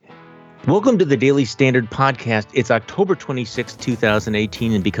Welcome to the Daily Standard Podcast. It's October 26,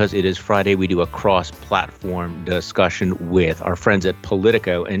 2018, and because it is Friday, we do a cross-platform discussion with our friends at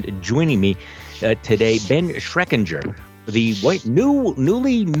Politico. And joining me today, Ben Schreckinger, the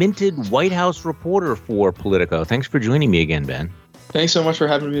newly minted White House reporter for Politico. Thanks for joining me again, Ben. Thanks so much for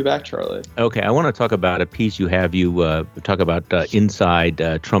having me back, Charlie. Okay, I want to talk about a piece you have. You talk about inside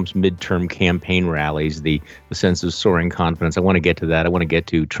Trump's midterm campaign rallies, the sense of soaring confidence. I want to get to that. I want to get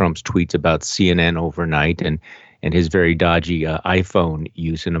to Trump's tweets about CNN overnight and his very dodgy iPhone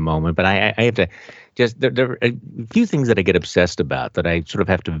use in a moment. But I have to just there are a few things that I get obsessed about that I sort of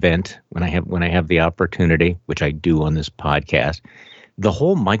have to vent when I have the opportunity, which I do on this podcast. The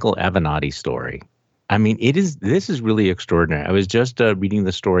whole Michael Avenatti story. I mean, this is really extraordinary. I was just reading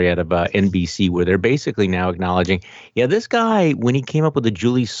the story out of NBC where they're basically now acknowledging, yeah, this guy, when he came up with the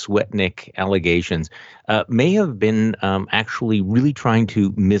Julie Swetnick allegations, may have been actually really trying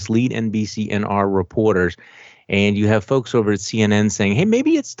to mislead NBC and our reporters. And you have folks over at CNN saying, hey,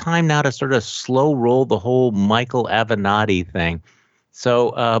 maybe it's time now to sort of slow roll the whole Michael Avenatti thing.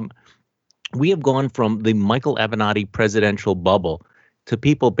 So we have gone from the Michael Avenatti presidential bubble to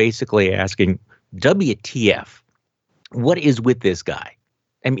people basically asking, WTF? What is with this guy?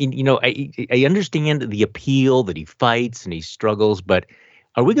 I mean, I understand the appeal that he fights and he struggles, but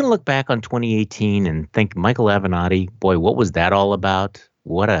are we going to look back on 2018 and think Michael Avenatti, boy, what was that all about?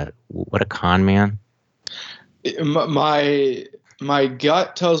 What a con man. My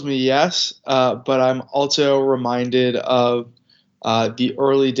gut tells me yes, but I'm also reminded of the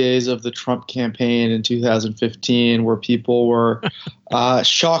early days of the Trump campaign in 2015, where people were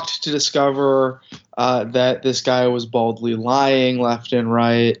shocked to discover that this guy was baldly lying left and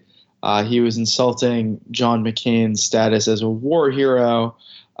right. He was insulting John McCain's status as a war hero.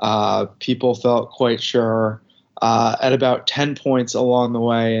 People felt quite sure at about 10 points along the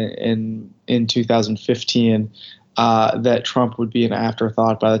way in 2015 that Trump would be an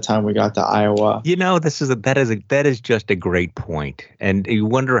afterthought by the time we got to Iowa. That is just a great point. And you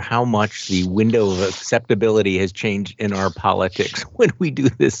wonder how much the window of acceptability has changed in our politics when we do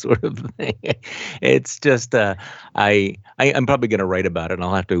this sort of thing. It's just I'm probably going to write about it, and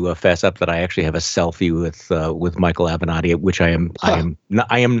I'll have to fess up that I actually have a selfie with Michael Avenatti, which I am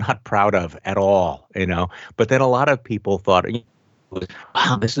not proud of at all. But then a lot of people thought,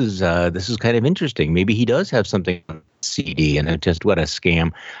 wow, this is kind of interesting. Maybe he does have something on CD, and just what a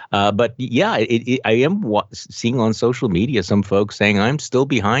scam. But yeah, I am seeing on social media some folks saying I'm still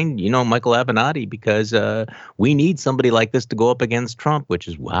behind, Michael Avenatti because we need somebody like this to go up against Trump, which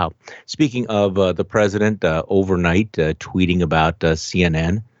is wow. Speaking of the president overnight tweeting about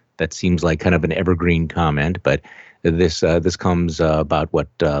CNN, that seems like kind of an evergreen comment, but this comes about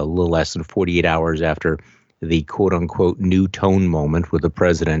a little less than 48 hours after the quote-unquote new tone moment where the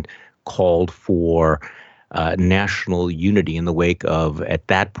president called for national unity in the wake of, at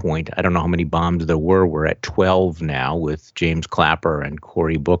that point, I don't know how many bombs there were. We're at 12 now with James Clapper and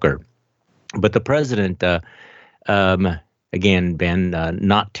Cory Booker. But the president, again, Ben,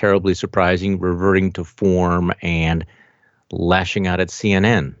 not terribly surprising, reverting to form and lashing out at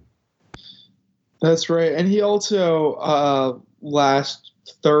CNN. That's right. And he also, last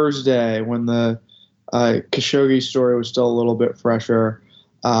Thursday, when the Khashoggi story was still a little bit fresher,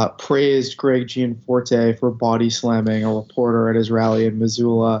 praised Greg Gianforte for body slamming a reporter at his rally in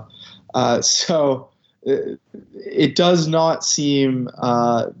Missoula. So it does not seem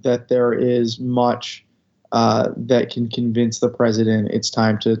that there is much that can convince the president it's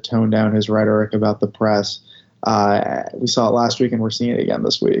time to tone down his rhetoric about the press. We saw it last week, and we're seeing it again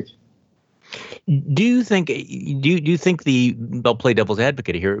this week. Do you think I'll play devil's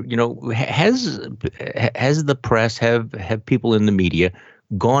advocate here? Has the press, have people in the media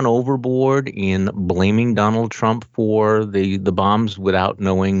gone overboard in blaming Donald Trump for the bombs without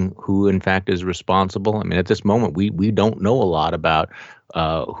knowing who in fact is responsible? I mean, at this moment, we don't know a lot about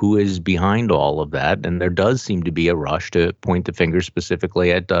who is behind all of that, and there does seem to be a rush to point the finger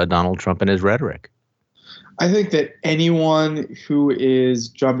specifically at Donald Trump and his rhetoric. I think that anyone who is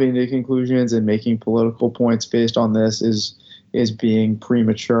jumping to conclusions and making political points based on this is being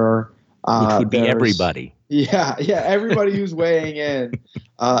premature. Which would be everybody. Yeah, everybody who's weighing in.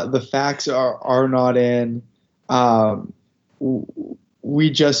 The facts are not in.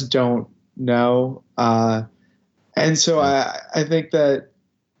 We just don't know. And so I think that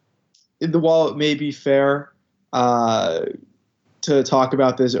while it may be fair to talk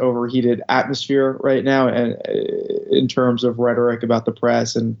about this overheated atmosphere right now, and in terms of rhetoric about the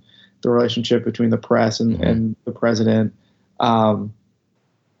press and the relationship between the press and the president, and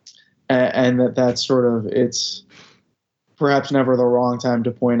that's sort of it's perhaps never the wrong time to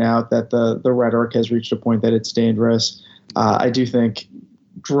point out that the rhetoric has reached a point that it's dangerous. I do think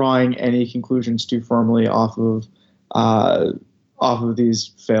drawing any conclusions too firmly off of these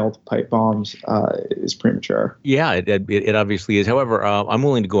failed pipe bombs is premature. Yeah, it obviously is. However, I'm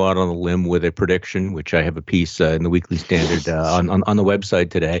willing to go out on a limb with a prediction, which I have a piece in the Weekly Standard on the website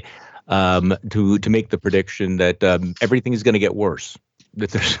today, to make the prediction that everything is going to get worse.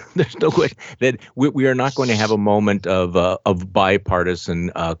 That there's no way that we are not going to have a moment of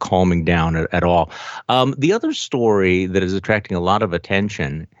bipartisan calming down at all. The other story that is attracting a lot of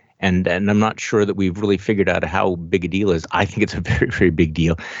attention, and I'm not sure that we've really figured out how big a deal is. I think it's a very, very big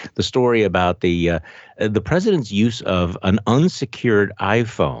deal. The story about the president's use of an unsecured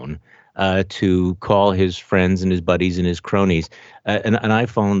iPhone to call his friends and his buddies and his cronies, an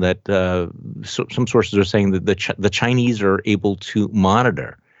iPhone that some sources are saying that the Chinese are able to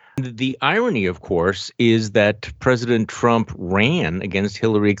monitor. The irony, of course, is that President Trump ran against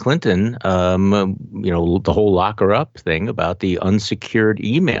Hillary Clinton, the whole lock her up thing about the unsecured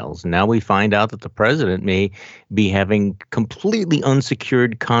emails. Now we find out that the president be having completely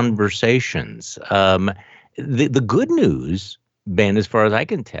unsecured conversations. The good news, Ben, as far as I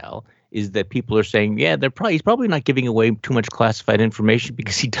can tell, is that people are saying, yeah, he's probably not giving away too much classified information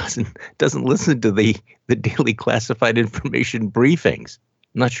because he doesn't listen to the daily classified information briefings.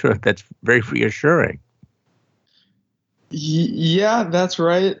 I'm not sure if that's very reassuring. Yeah, that's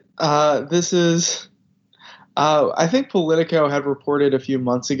right. This is. I think Politico had reported a few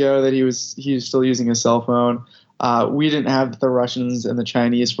months ago that he was still using a cell phone. We didn't have the Russians and the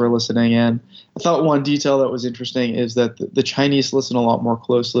Chinese were listening in. I thought one detail that was interesting is that the Chinese listen a lot more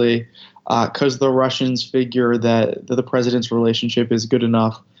closely because the Russians figure that the president's relationship is good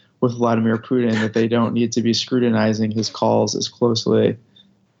enough with Vladimir Putin that they don't need to be scrutinizing his calls as closely.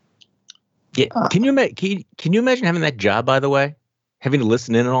 Yeah. Can you imagine having that job, by the way? Having to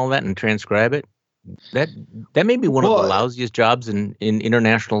listen in and all that and transcribe it? That may be one of the lousiest jobs in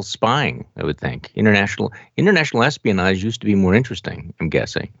international spying, I would think. International espionage used to be more interesting, I'm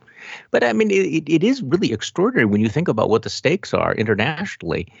guessing. But I mean, it is really extraordinary when you think about what the stakes are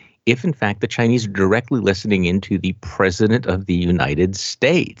internationally. If, in fact, the Chinese are directly listening into the president of the United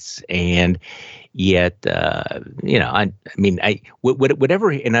States. And yet,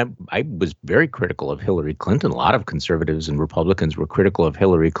 whatever. And I was very critical of Hillary Clinton. A lot of conservatives and Republicans were critical of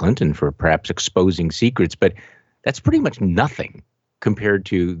Hillary Clinton for perhaps exposing secrets. But that's pretty much nothing compared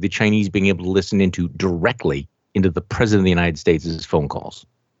to the Chinese being able to listen directly into the president of the United States' phone calls.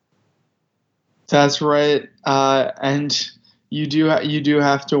 That's right. And you do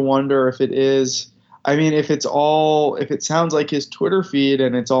have to wonder if it is. I mean, if it sounds like his Twitter feed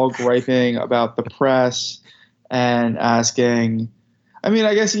and it's all griping about the press and asking, I mean,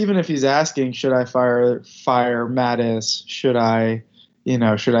 I guess even if he's asking, should I fire Mattis? Should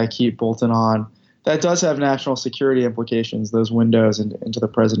I keep Bolton on? That does have national security implications, those windows into the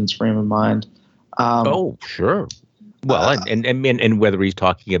president's frame of mind. Oh, sure. Well, and whether he's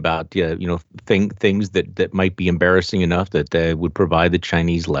talking about things that might be embarrassing enough that would provide the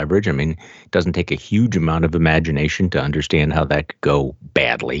Chinese leverage. I mean, it doesn't take a huge amount of imagination to understand how that could go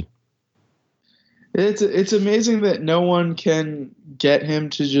badly. It's amazing that no one can get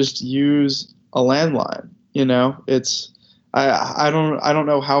him to just use a landline. I don't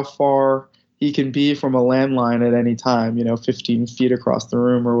know how far he can be from a landline at any time. 15 feet across the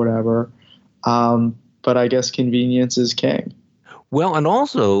room or whatever. But I guess convenience is king. Well, and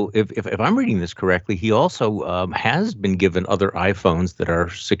also, if I'm reading this correctly, he also has been given other iPhones that are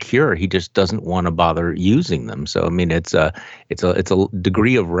secure. He just doesn't want to bother using them. So, I mean, it's a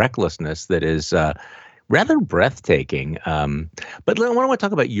degree of recklessness that is rather breathtaking. But I want to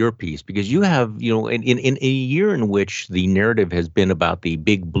talk about your piece because you have, in a year in which the narrative has been about the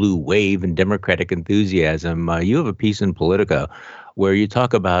big blue wave and Democratic enthusiasm, you have a piece in Politico where you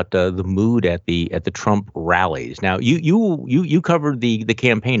talk about the mood at the Trump rallies. Now, you covered the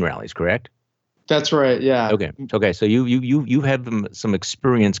campaign rallies, correct? That's right. Yeah. Okay. So you have some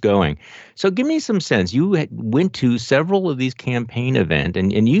experience going. So give me some sense. You went to several of these campaign events,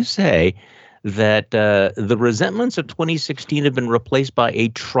 and you say that the resentments of 2016 have been replaced by a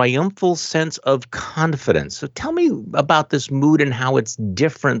triumphal sense of confidence. So tell me about this mood and how it's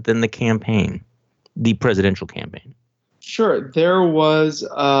different than the presidential campaign. Sure. There was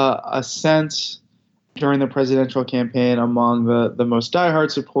a sense during the presidential campaign among the most diehard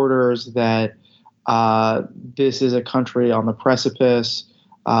supporters that this is a country on the precipice.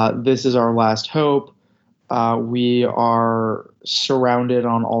 This is our last hope. We are surrounded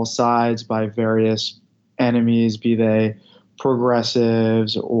on all sides by various enemies, be they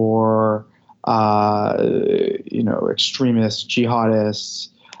progressives or extremists, jihadists,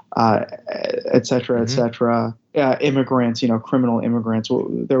 et cetera, et Mm-hmm. cetera. Immigrants, criminal immigrants. Well,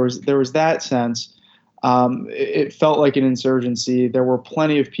 there was that sense. It felt like an insurgency. There were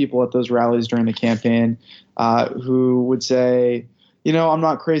plenty of people at those rallies during the campaign who would say, I'm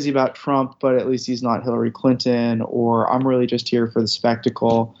not crazy about Trump, but at least he's not Hillary Clinton, or I'm really just here for the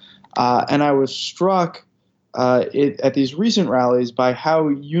spectacle. And I was struck at these recent rallies by how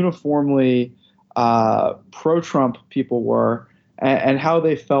uniformly pro-Trump people were, and how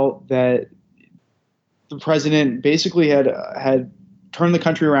they felt that the president basically had turned the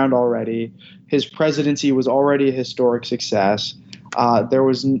country around already. His presidency was already a historic success. There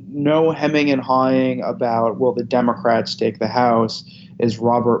was no hemming and hawing about, will the Democrats take the House? Is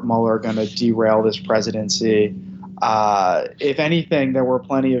Robert Mueller going to derail this presidency? If anything, there were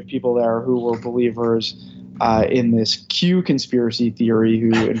plenty of people there who were believers in this Q conspiracy theory,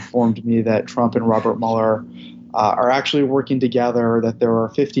 who informed me that Trump and Robert Mueller are actually working together, that there are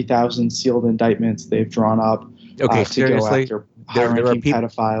 50,000 sealed indictments they've drawn up Okay, to go seriously, after there are high-ranking people.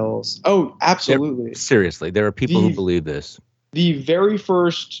 pedophiles. Oh, absolutely. Seriously, there are people who The believe this. the very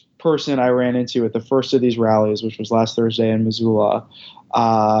first person I ran into at the first of these rallies, which was last Thursday in Missoula,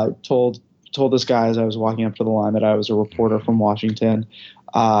 told this guy as I was walking up to the line that I was a reporter from Washington.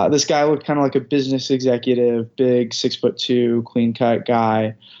 This guy looked kind of like a business executive, big, 6'2", clean-cut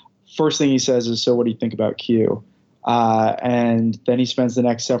guy. First thing he says is, "So what do you think about Q?" And then he spends the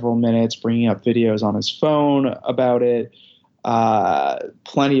next several minutes bringing up videos on his phone about it.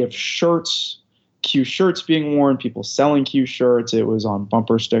 Plenty of shirts, Q shirts being worn, people selling Q shirts. It was on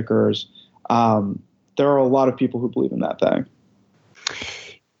bumper stickers. There are a lot of people who believe in that thing.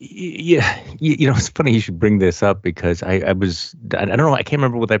 Yeah, it's funny you should bring this up, because I don't know, I can't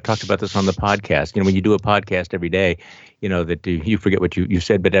remember whether I've talked about this on the podcast. When you do a podcast every day, that you forget what you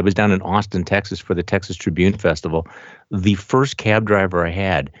said, but I was down in Austin, Texas for the Texas Tribune Festival. The first cab driver I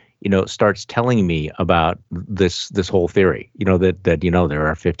had, starts telling me about this whole theory, that there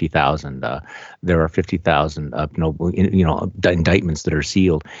are 50,000 indictments that are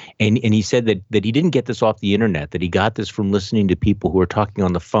sealed. And he said that he didn't get this off the internet, that he got this from listening to people who were talking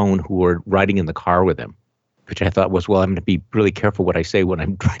on the phone, who were riding in the car with him, which I thought was, well, I'm going to be really careful what I say when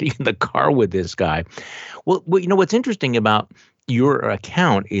I'm riding in the car with this guy. Well, what's interesting about your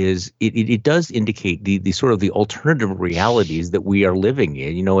account is it does indicate the sort of the alternative realities that we are living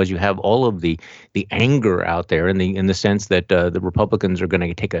in. As you have all of the anger out there, in the sense that the Republicans are going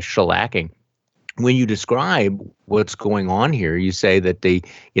to take a shellacking. When you describe what's going on here, you say that as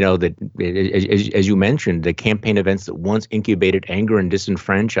you mentioned, the campaign events that once incubated anger and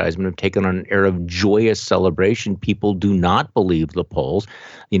disenfranchisement have taken on an air of joyous celebration. People do not believe the polls.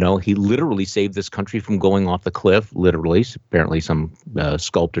 He literally saved this country from going off the cliff, literally. Apparently, some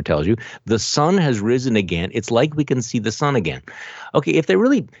sculptor tells you the sun has risen again. It's like we can see the sun again. Okay, if they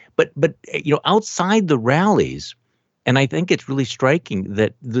really, but outside the rallies. And I think it's really striking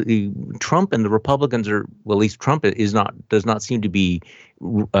that the Trump and the Republicans are, well, at least Trump does not seem to be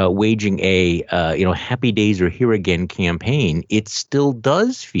waging a happy days are here again campaign. It still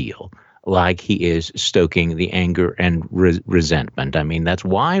does feel like he is stoking the anger and resentment. I mean, that's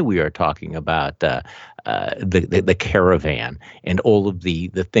why we are talking about the caravan and all of the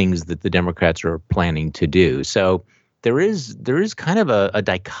things that the Democrats are planning to do. So there is kind of a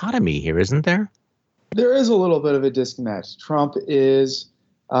dichotomy here, isn't there? There is a little bit of a disconnect. Trump is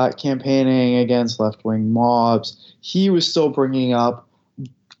campaigning against left-wing mobs. He was still bringing up,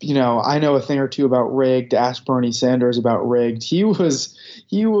 I know a thing or two about rigged. Ask Bernie Sanders about rigged. He was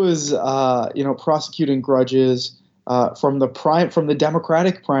prosecuting grudges from the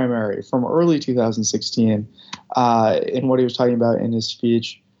Democratic primary from early 2016 in what he was talking about in his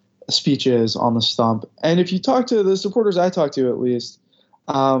speeches on the stump. And if you talk to the supporters I talked to, at least.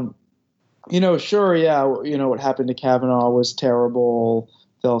 Sure, yeah, what happened to Kavanaugh was terrible,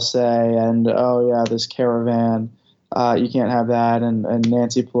 they'll say, and oh yeah, this caravan, you can't have that, and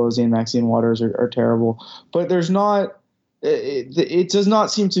Nancy Pelosi and Maxine Waters are terrible. But there's not, it does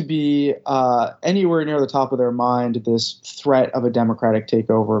not seem to be anywhere near the top of their mind this threat of a Democratic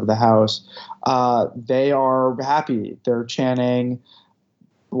takeover of the House. They are happy. They're chanting,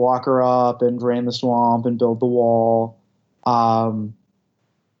 lock her up and drain the swamp and build the wall.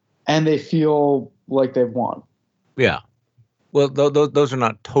 And they feel like they've won. Yeah. Well, those are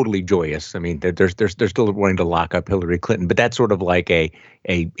not totally joyous. I mean, they're still wanting to lock up Hillary Clinton, but that's sort of like a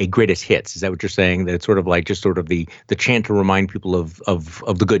greatest hits. Is that what you're saying? That it's sort of like just sort of the chant to remind people of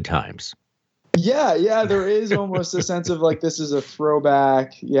the good times. Yeah. There is almost a sense of like, this is a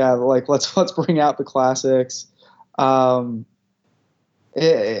throwback. Yeah, like let's bring out the classics.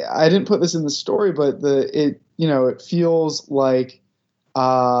 I didn't put this in the story, but it feels like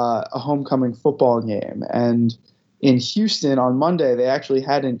a homecoming football game. And in Houston on Monday, they actually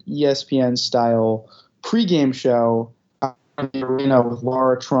had an ESPN style pregame show in the arena with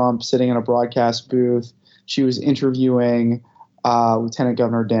Laura Trump sitting in a broadcast booth. She was interviewing Lieutenant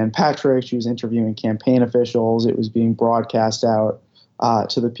Governor Dan Patrick. She was interviewing campaign officials. It was being broadcast out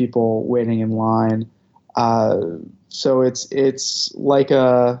to the people waiting in line. So it's like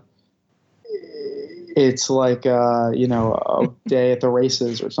a day at the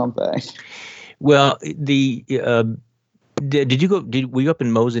races or something. Well, did you go? Were you up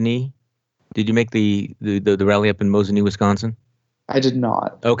in Mosinee? Did you make the rally up in Mosinee, Wisconsin? I did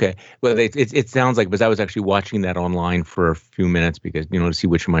not. Okay. Well, it sounds like, because I was actually watching that online for a few minutes, because to see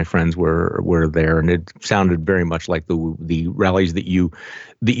which of my friends were there, and it sounded very much like the rallies that you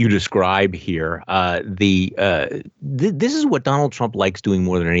describe here. This is what Donald Trump likes doing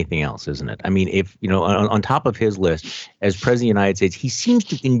more than anything else, isn't it? I mean, if on top of his list as president of the United States, he seems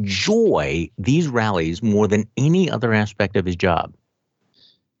to enjoy these rallies more than any other aspect of his job.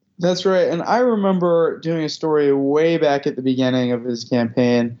 That's right. And I remember doing a story way back at the beginning of his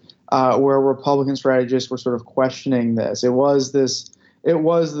campaign where Republican strategists were sort of questioning this. It was this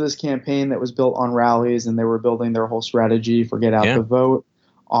campaign that was built on rallies, and they were building their whole strategy for get out the vote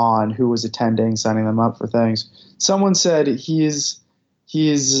on who was attending, signing them up for things. Someone said he's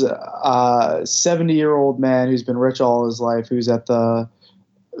a 70-year-old man who's been rich all his life, who's at the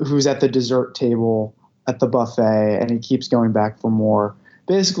dessert table at the buffet, and he keeps going back for more.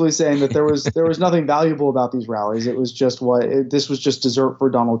 Basically saying that there was nothing valuable about these rallies. It was just this was just dessert for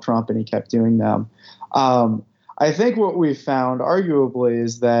Donald Trump, and he kept doing them. I think what we've found, arguably,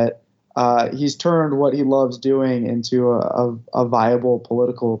 is that he's turned what he loves doing into a viable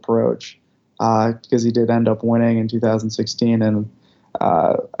political approach, because he did end up winning in 2016, and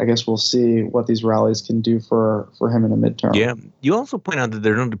I guess we'll see what these rallies can do for him in a midterm. Yeah. You also point out that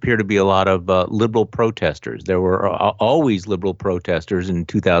there don't appear to be a lot of liberal protesters. There were always liberal protesters in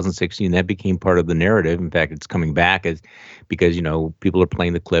 2016. That became part of the narrative. In fact, it's coming back because people are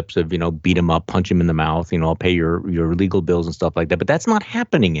playing the clips of beat him up, punch him in the mouth. I'll pay your legal bills and stuff like that. But that's not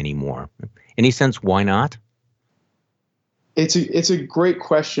happening anymore. Any sense why not? It's a great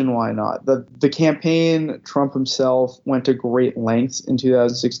question. Why not? The campaign, Trump himself went to great lengths in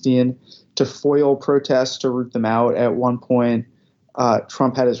 2016 to foil protests, to root them out. At one point,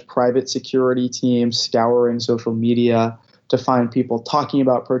 Trump had his private security team scouring social media to find people talking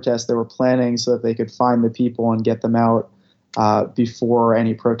about protests they were planning, so that they could find the people and get them out before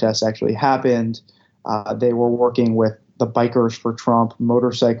any protests actually happened. They were working with the Bikers for Trump,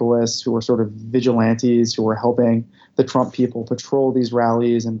 motorcyclists who were sort of vigilantes who were helping the Trump people patrol these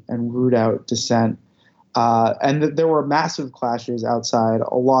rallies and root out dissent. And there were massive clashes outside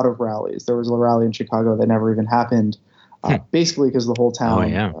a lot of rallies. There was a rally in Chicago that never even happened, basically because the whole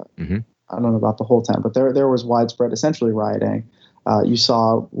town, I don't know about the whole town, but there was widespread, essentially, rioting. You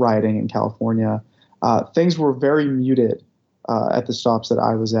saw rioting in California. Things were very muted at the stops that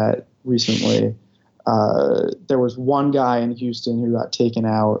I was at recently. There was one guy in Houston who got taken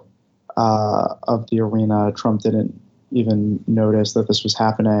out of the arena. Trump didn't even notice that this was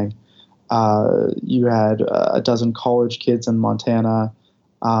happening. You had a dozen college kids in Montana.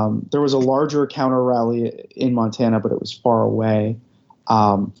 There was a larger counter rally in Montana, but it was far away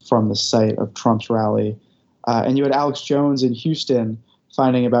from the site of Trump's rally. And you had Alex Jones in Houston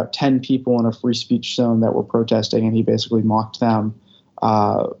finding about 10 people in a free speech zone that were protesting, and he basically mocked them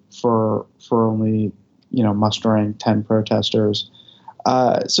for only mustering 10 protesters.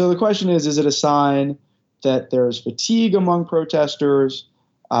 So the question is it a sign that there's fatigue among protesters,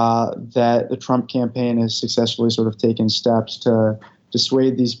 that the Trump campaign has successfully sort of taken steps to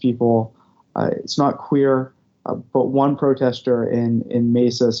dissuade these people? It's not clear, but one protester in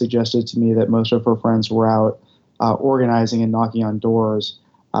Mesa suggested to me that most of her friends were out organizing and knocking on doors.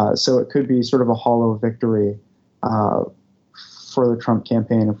 So it could be sort of a hollow victory for the Trump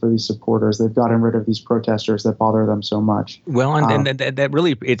campaign and for these supporters. They've gotten rid of these protesters that bother them so much. Well, and that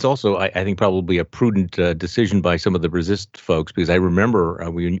really, it's also, I think, probably a prudent decision by some of the resist folks, because I remember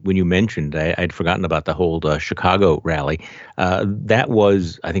when you mentioned, I'd forgotten about the whole Chicago rally. That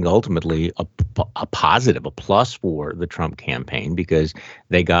was, I think, ultimately a positive, a plus for the Trump campaign, because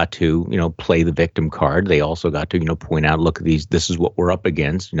they got to, play the victim card. They also got to, point out, look, this is what we're up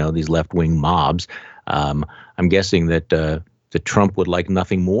against, these left-wing mobs. I'm guessing that that Trump would like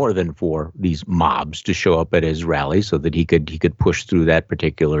nothing more than for these mobs to show up at his rally so that he could push through that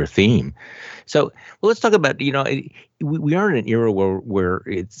particular theme. So, well, let's talk about, we are in an era where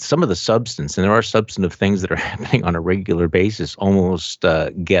it's some of the substance, and there are substantive things that are happening on a regular basis, almost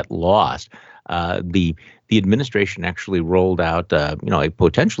get lost. The administration actually rolled out, a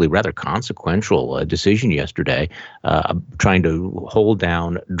potentially rather consequential decision yesterday, trying to hold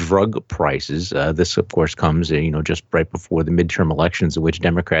down drug prices. This, of course, comes, just right before the midterm elections, in which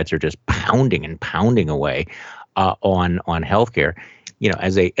Democrats are just pounding and pounding away on healthcare.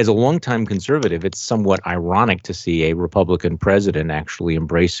 As a longtime conservative, it's somewhat ironic to see a Republican president actually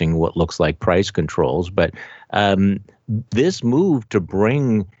embracing what looks like price controls. But this move to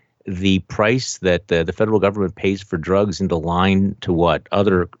bring the price that the federal government pays for drugs into line to what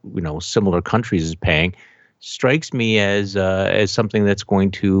other similar countries is paying strikes me as something that's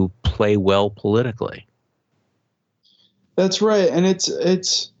going to play well politically. That's right, and it's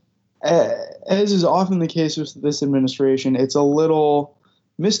as is often the case with this administration, it's a little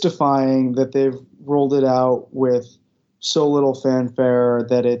mystifying that they've rolled it out with so little fanfare,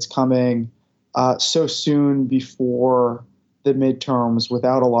 that it's coming so soon before the midterms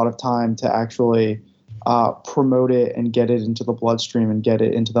without a lot of time to actually promote it and get it into the bloodstream and get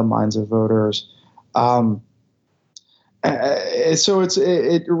it into the minds of voters. So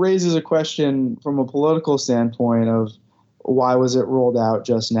it raises a question from a political standpoint of why was it rolled out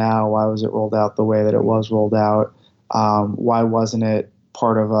just now? Why was it rolled out the way that it was rolled out? Why wasn't it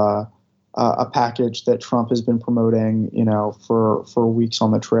part of a package that Trump has been promoting, for weeks on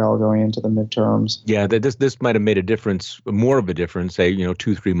the trail going into the midterms? Yeah, this might have made a difference, more of a difference, say,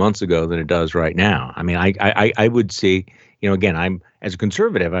 2-3 months ago than it does right now. I mean, I would see, again, I'm as a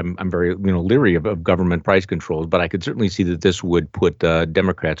conservative, I'm very leery of government price controls, but I could certainly see that this would put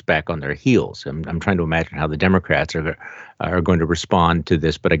Democrats back on their heels. I'm trying to imagine how the Democrats are going to respond to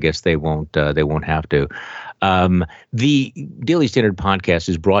this, but I guess they won't have to. The Daily Standard podcast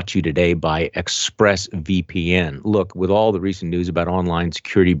is brought to you today by ExpressVPN. Look, with all the recent news about online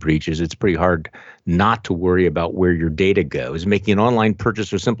security breaches, it's pretty hard not to worry about where your data goes. Making an online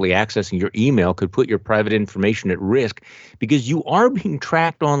purchase or simply accessing your email could put your private information at risk, because you are being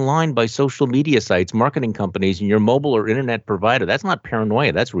tracked online by social media sites, marketing companies, and your mobile or internet provider. That's not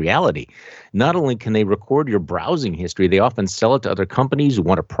paranoia. That's reality. Not only can they record your browsing history, they often sell it to other companies who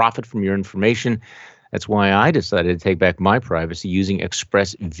want to profit from your information. That's why I decided to take back my privacy using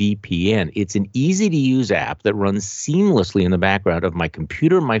ExpressVPN. It's an easy-to-use app that runs seamlessly in the background of my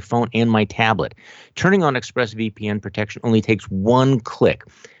computer, my phone, and my tablet. Turning on ExpressVPN protection only takes one click.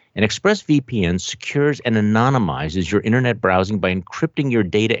 And ExpressVPN secures and anonymizes your internet browsing by encrypting your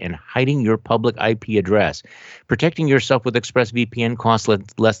data and hiding your public IP address. Protecting yourself with ExpressVPN costs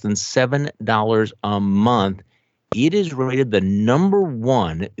less than $7 a month. It is rated the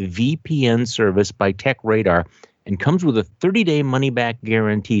 #1 VPN service by TechRadar and comes with a 30-day money-back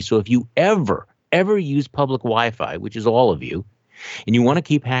guarantee. So if you ever use public Wi-Fi, which is all of you, and you want to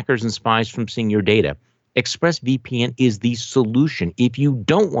keep hackers and spies from seeing your data, ExpressVPN is the solution. If you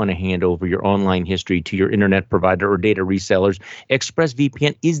don't want to hand over your online history to your internet provider or data resellers,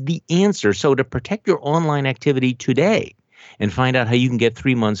 ExpressVPN is the answer. So to protect your online activity today and find out how you can get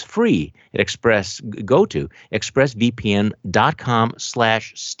 3 months free at go to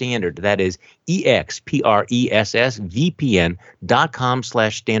expressvpn.com/standard. That is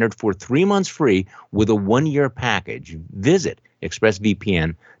expressvpn.com/standard for 3 months free with a 1-year package. Visit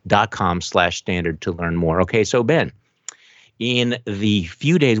expressvpn.com/standard to learn more. Okay, so Ben, in the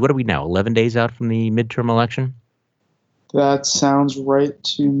few days, what are we now, 11 days out from the midterm election? That sounds right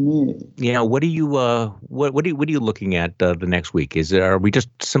to me. Yeah, what are you looking at the next week? Are we just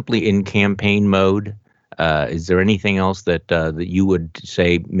simply in campaign mode? Is there anything else that you would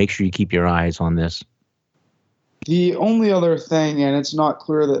say make sure you keep your eyes on this? The only other thing, and it's not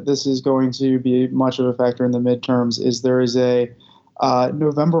clear that this is going to be much of a factor in the midterms, is there is a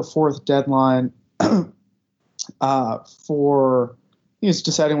November 4th deadline for it's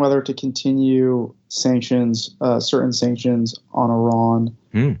deciding whether to continue sanctions, certain sanctions on Iran.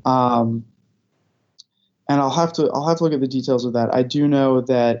 And I'll have to look at the details of that. I do know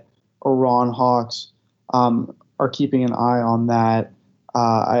that Iran hawks are keeping an eye on that.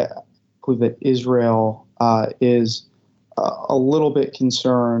 I believe that Israel is a little bit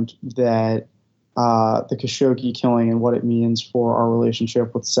concerned that the Khashoggi killing and what it means for our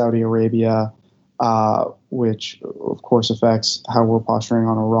relationship with Saudi Arabia, which of course affects how we're posturing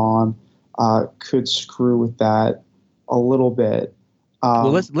on Iran, could screw with that a little bit.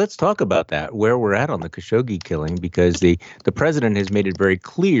 Well, let's talk about that, where we're at on the Khashoggi killing, because the president has made it very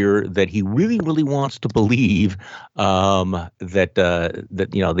clear that he really wants to believe that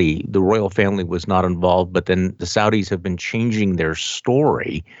the royal family was not involved, but then the Saudis have been changing their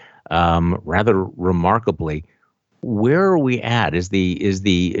story rather remarkably. Where are we at? Is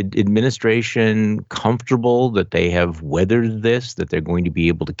the administration comfortable that they have weathered this, that they're going to be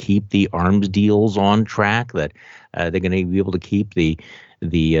able to keep the arms deals on track, that they're going to be able to keep the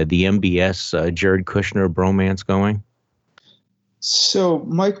MBS Jared Kushner bromance going? So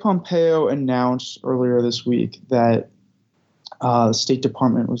Mike Pompeo announced earlier this week that the State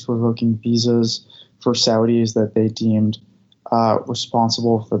Department was revoking visas for Saudis that they deemed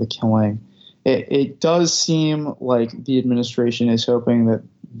responsible for the killing. It does seem like the administration is hoping that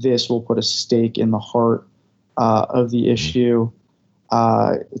this will put a stake in the heart of the issue.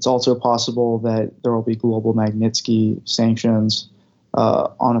 It's also possible that there will be global Magnitsky sanctions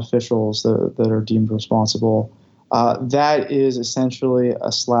on officials that are deemed responsible. That is essentially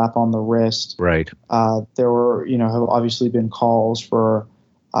a slap on the wrist. Right. There were, have obviously been calls for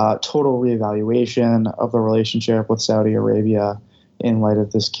total reevaluation of the relationship with Saudi Arabia in light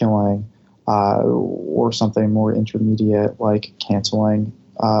of this killing. Or something more intermediate like canceling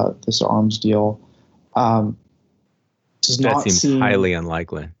this arms deal. That seems highly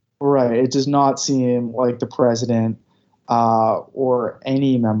unlikely. Right. It does not seem like the president or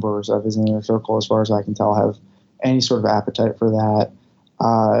any members of his inner circle, as far as I can tell, have any sort of appetite for that.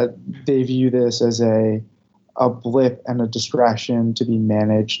 They view this as a blip and a distraction to be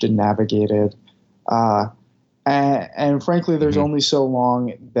managed and navigated. And frankly, there's only so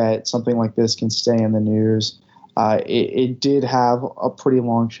long that something like this can stay in the news. It did have a pretty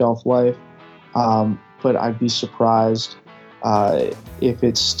long shelf life, but I'd be surprised if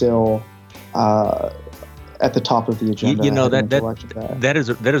it's still at the top of the agenda. That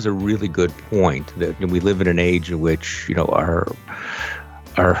is a really good point. That we live in an age in which we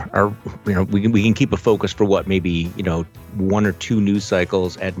can keep a focus for what, maybe one or two news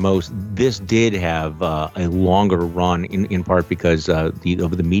cycles at most. This did have a longer run in part because of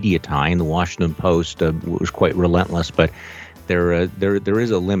the media tie. And the Washington Post was quite relentless, but there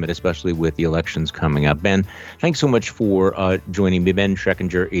is a limit, especially with the elections coming up. Ben, thanks so much for joining me. Ben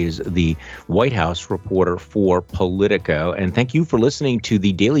Schreckinger is the White House reporter for Politico, and thank you for listening to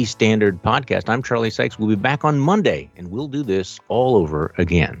the Daily Standard podcast. I'm Charlie Sykes. We'll be back on Monday, and we'll do this all over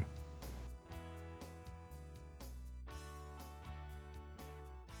again.